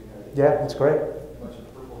this evening. Yeah, it's great. A bunch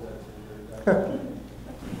of purple heads in here.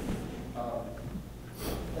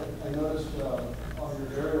 I noticed on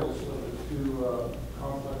your aerials of the two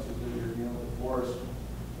complexes that you're dealing with forest,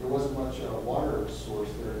 there wasn't much water source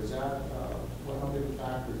there. Is that, how big a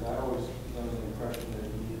factor? Is that always given the impression that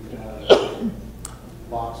you need to have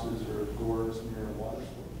boxes or gourds near a water source?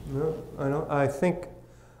 No, I don't.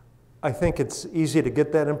 I think it's easy to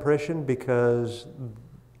get that impression because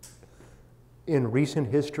in recent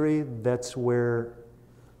history, that's where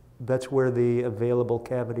the available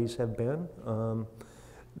cavities have been.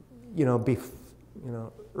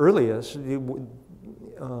 Earliest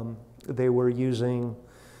they were using,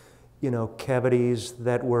 cavities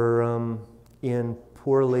that were in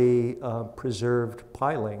poorly preserved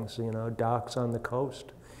pilings, docks on the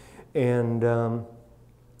coast, and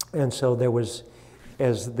so there was,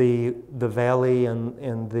 as the valley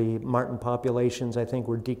and the marten populations, I think,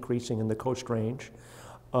 were decreasing in the Coast Range,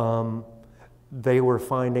 they were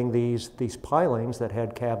finding these pilings that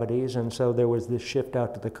had cavities, and so there was this shift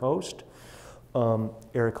out to the coast.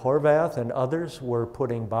 Eric Horvath and others were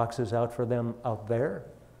putting boxes out for them out there,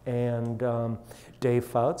 and Dave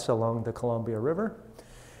Fouts along the Columbia River,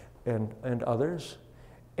 and others.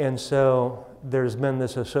 And so there's been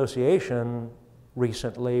this association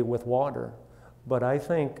recently with water. But I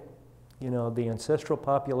think, the ancestral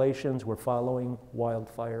populations were following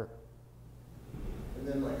wildfire. And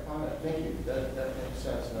then my comment, thank you, that makes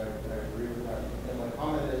sense, and I agree with that. And my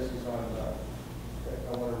comment is on,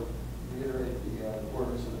 I want to reiterate the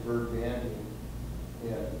importance of bird banding,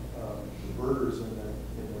 and the birders in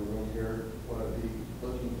the room here want to be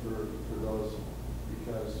looking for those,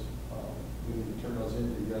 because we need to turn those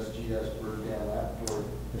into the USGS bird band laboratory.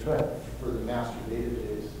 That's right. For the master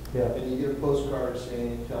database. Yeah. And you get a postcard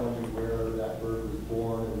telling you where that bird was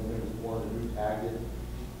born and when it was born and who tagged it.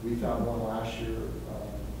 We found one last year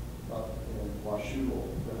up in Washougal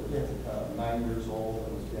that was 9 years old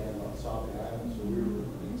and was banned on Sauvie Island, so we were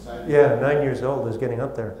really excited. Yeah, 9 years old is getting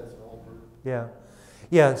up there. That's an old bird. Yeah.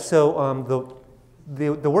 Yeah, so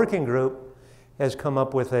the working group has come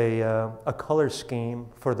up with a color scheme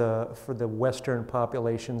for the western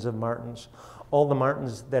populations of martins. All the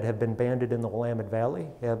martins that have been banded in the Willamette Valley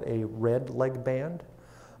have a red leg band.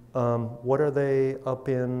 What are they up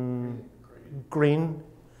in? Green.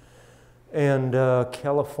 And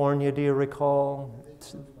California, do you recall?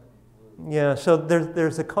 Yeah, so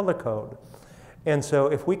there's a color code. And so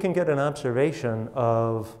if we can get an observation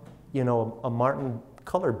of, a marten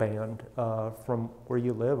color band from where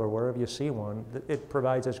you live or wherever you see one, it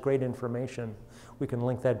provides us great information. We can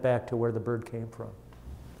link that back to where the bird came from.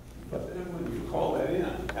 But then when you call that in,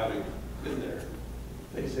 having been there,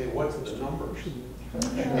 they say, what's the numbers?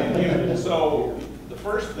 And so the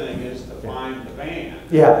first thing is to find the band.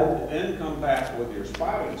 Yeah. Then come back with your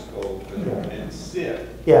spotting scope and sit.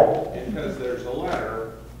 Yeah. And because there's a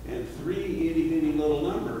letter and 3 itty-bitty little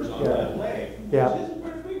numbers on that leg. Yeah. Which isn't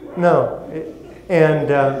very big, right? No. And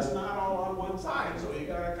it's not all on one side, so you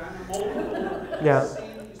got to kind of mold yeah. see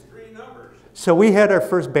these 3 numbers. So we had our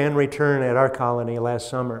first band return at our colony last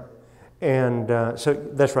summer. And so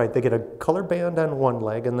that's right, they get a color band on one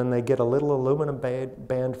leg, and then they get a little aluminum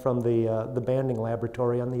band from the banding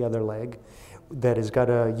laboratory on the other leg that has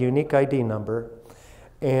got a unique ID number.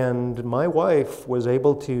 And my wife was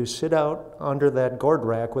able to sit out under that gourd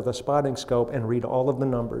rack with a spotting scope and read all of the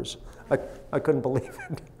numbers. I couldn't believe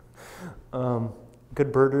it.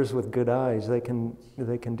 Good birders with good eyes, they can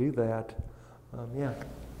do that. Yeah.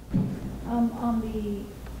 On the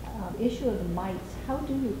issue of the mites, how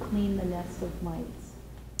do you clean the nests of mites?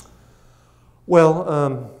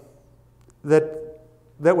 Well,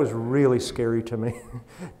 that was really scary to me,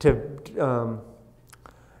 to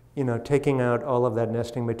taking out all of that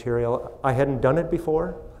nesting material. I hadn't done it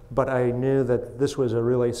before, but I knew that this was a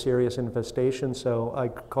really serious infestation, so I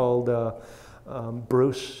called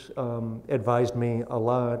Bruce, advised me a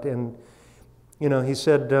lot, and he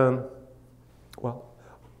said, well,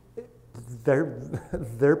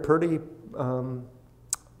 they're pretty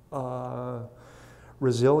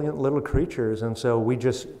resilient little creatures, and so we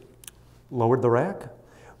just lowered the rack.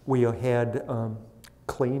 We had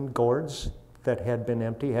clean gourds that had been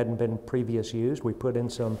empty, hadn't been previous used. We put in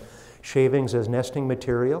some shavings as nesting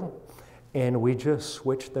material, and we just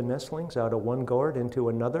switched the nestlings out of one gourd into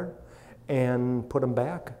another and put them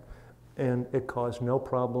back, and it caused no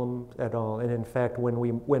problem at all. And in fact, when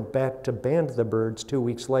we went back to band the birds 2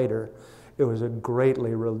 weeks later, it was a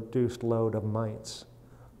greatly reduced load of mites.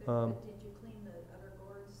 But did you clean the other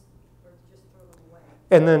gourds, or just throw them away?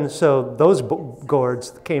 And then, so those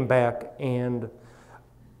gourds came back, and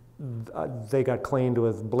they got cleaned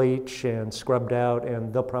with bleach and scrubbed out,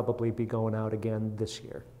 and they'll probably be going out again this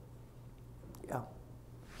year. Yeah.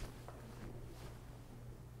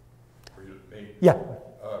 For you, me? Yeah.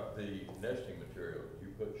 The nesting material, you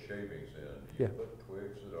put shavings in. Do you Yeah. put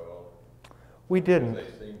twigs at all? We didn't. They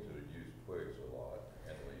seem to use twigs a lot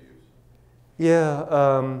and leaves. Yeah.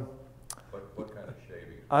 What kind of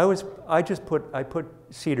shavings? I put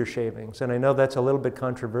cedar shavings, and I know that's a little bit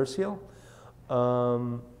controversial,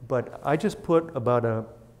 but I just put about a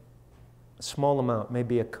small amount,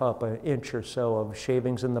 maybe a cup, an inch or so of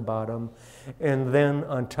shavings in the bottom, and then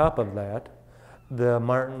on top of that, the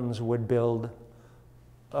martins would build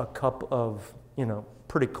a cup of,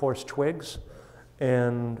 pretty coarse twigs,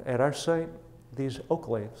 and at our site, these oak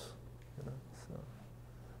leaves. So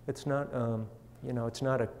it's not, it's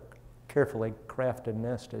not a carefully crafted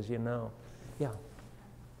nest, as you know. Yeah.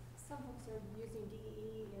 Some folks are using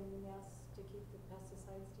DEE in nests to keep the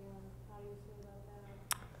pesticides down. How do you feel about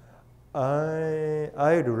that?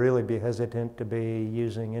 I'd really be hesitant to be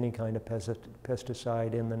using any kind of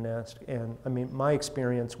pesticide in the nest. And I mean, my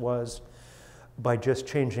experience was by just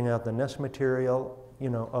changing out the nest material,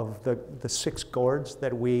 of the 6 gourds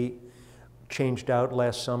that we changed out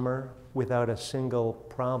last summer without a single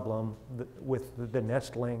problem with the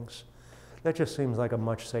nestlings. That just seems like a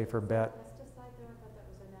much safer bet. Pesticide there? I thought that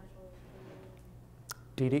was a natural.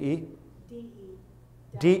 DDE? DE.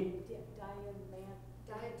 D.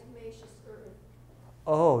 Diatomaceous earth.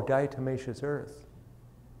 Oh, diatomaceous earth.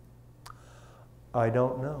 I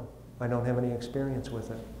don't know. I don't have any experience with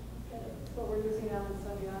it. That's what we're using on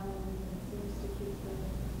Sunny Island, and it seems to keep the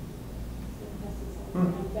pesticides. Hmm.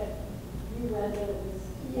 I bet you read that it was.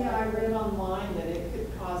 Yeah, I read online that it could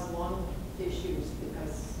cause lung issues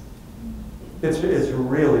because. It's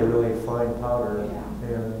really, really fine powder.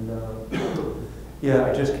 Yeah. And yeah,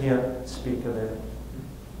 I just can't speak of it.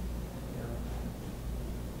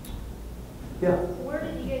 Yeah. Where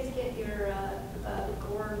did you guys get your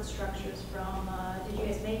gourd structures from? Did you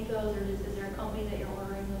guys make those, or is there a company that you're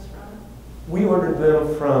ordering those from? We ordered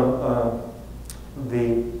them from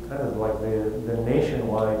the kind of like the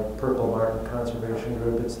nationwide Purple Martin Conservation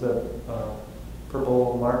Group. It's the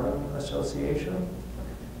Purple Martin Association.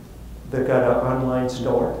 They've got an online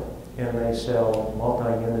store, and they sell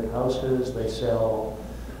multi-unit houses. They sell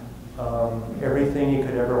everything you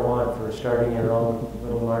could ever want for starting your own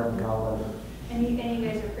little martin colony. And you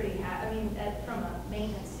guys are pretty happy. I mean, from a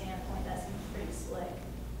maintenance standpoint, that seems pretty slick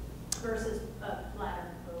versus a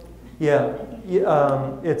ladder boat. Yeah,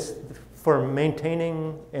 it's for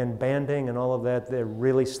maintaining and banding and all of that. They're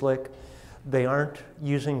really slick. They aren't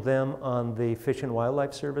using them on the Fish and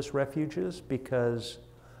Wildlife Service refuges because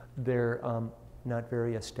they're not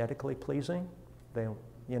very aesthetically pleasing. They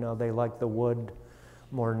like the wood,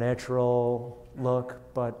 more natural look,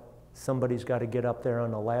 but somebody's got to get up there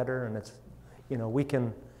on a ladder, and it's, we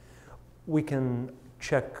can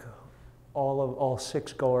check all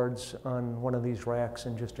 6 gourds on one of these racks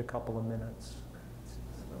in just a couple of minutes.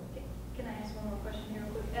 So. Can I ask one more question here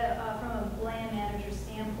real quick? From a land manager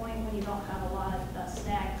standpoint, when you don't have a lot of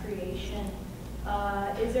snag creation,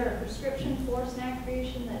 is there a prescription for snag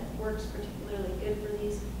creation that works particularly good for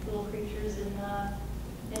these little creatures in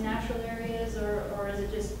natural areas, or is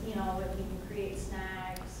it just, if you can create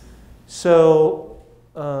snags? So,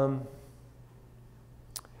 from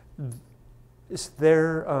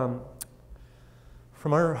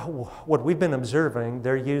what we've been observing,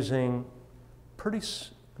 they're using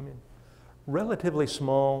relatively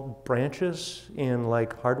small branches in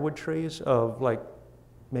like hardwood trees of like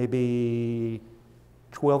maybe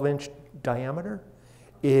 12-inch diameter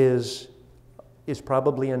is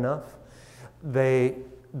probably enough. They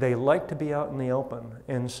like to be out in the open,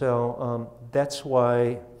 and so that's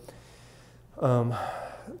why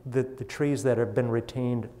the trees that have been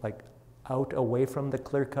retained like out away from the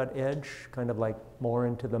clear-cut edge, kind of like more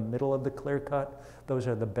into the middle of the clear-cut, those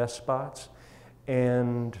are the best spots.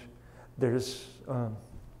 And there's,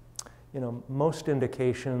 most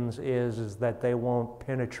indications is that they won't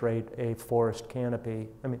penetrate a forest canopy.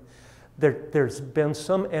 I mean, there's been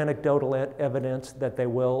some anecdotal evidence that they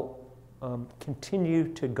will continue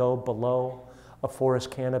to go below a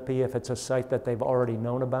forest canopy if it's a site that they've already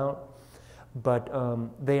known about. but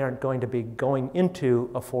they aren't going to be going into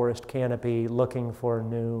a forest canopy looking for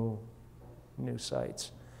new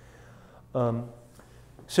sites.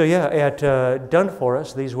 So yeah, at Dunn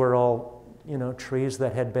Forest, these were all, you know, trees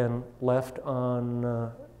that had been left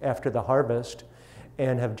on after the harvest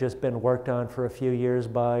and have just been worked on for a few years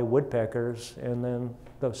by woodpeckers, and then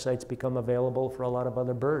those sites become available for a lot of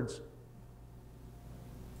other birds.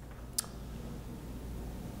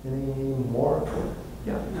 Any more?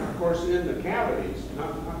 Yeah. Now, of course, in the cavities,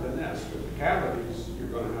 not the nest, but the cavities, you're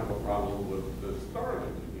going to have a problem with the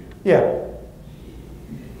starlings again. Yeah.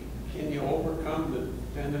 Can you overcome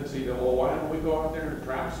the tendency to, well, why don't we go out there and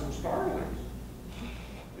trap some starlings?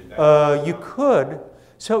 I mean, You could.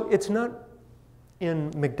 So it's not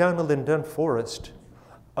in McDonald and Dunn Forest.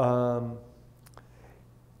 The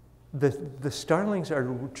starlings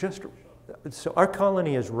are just, so our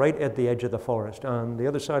colony is right at the edge of the forest. On the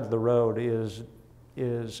other side of the road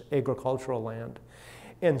is agricultural land.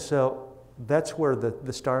 And so that's where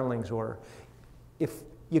the starlings were. If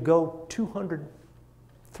you go 200,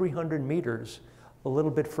 300 meters a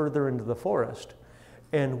little bit further into the forest,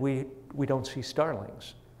 and we don't see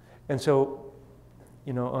starlings. And so,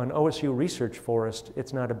 you know, on OSU Research Forest,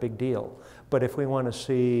 it's not a big deal. But if we want to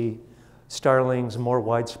see starlings more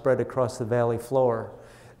widespread across the valley floor,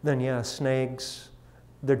 then yeah, snags,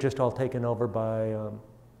 they're just all taken over by, you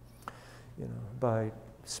know, by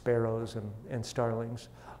sparrows and starlings.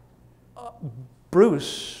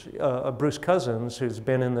 Bruce Cousins, who's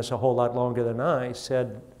been in this a whole lot longer than I, has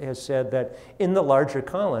said that in the larger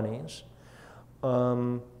colonies,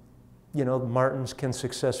 you know, martins can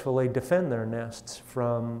successfully defend their nests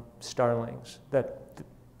from starlings. That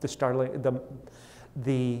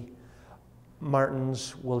the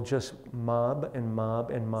martins will just mob and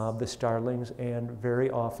mob and mob the starlings, and very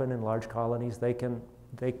often in large colonies they can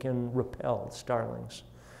repel starlings.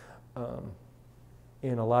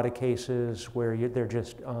 In a lot of cases where they're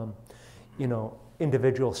just, you know,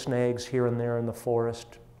 individual snags here and there in the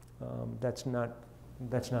forest, that's not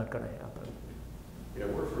going to happen. Yeah,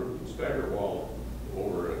 we're from Staggerwall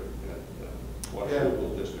over at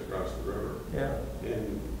Washougal, just across the river. Yeah.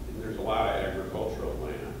 And there's a lot of agricultural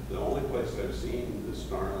land. The only place I've seen the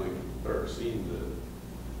starling, or seen the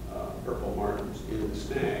purple martins in the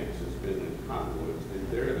snags has been in cottonwoods, and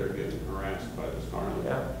they're getting harassed by the starlings.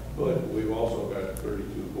 Yeah. But we've also got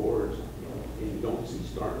 32 boards, and you don't see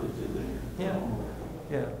starlings in there.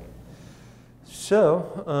 Yeah. Yeah.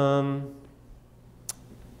 So,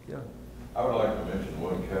 yeah. I would like to mention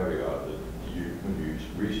one caveat that when you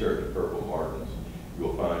research purple martins,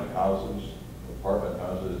 you'll find houses, apartment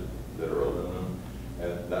houses that are aluminum,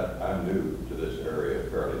 and that I'm new to this area,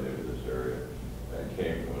 fairly new to this area, and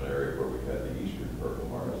came from an area where we had the eastern purple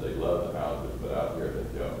martins. They love the houses, but out here they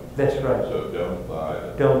don't. That's right. So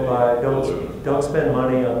Don't spend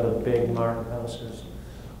money on the big martin houses,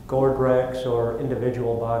 gourd racks or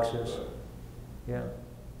individual boxes. Yeah.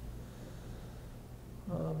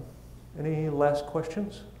 Any last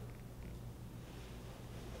questions?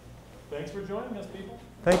 Thanks for joining us, people.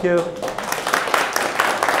 Thank you.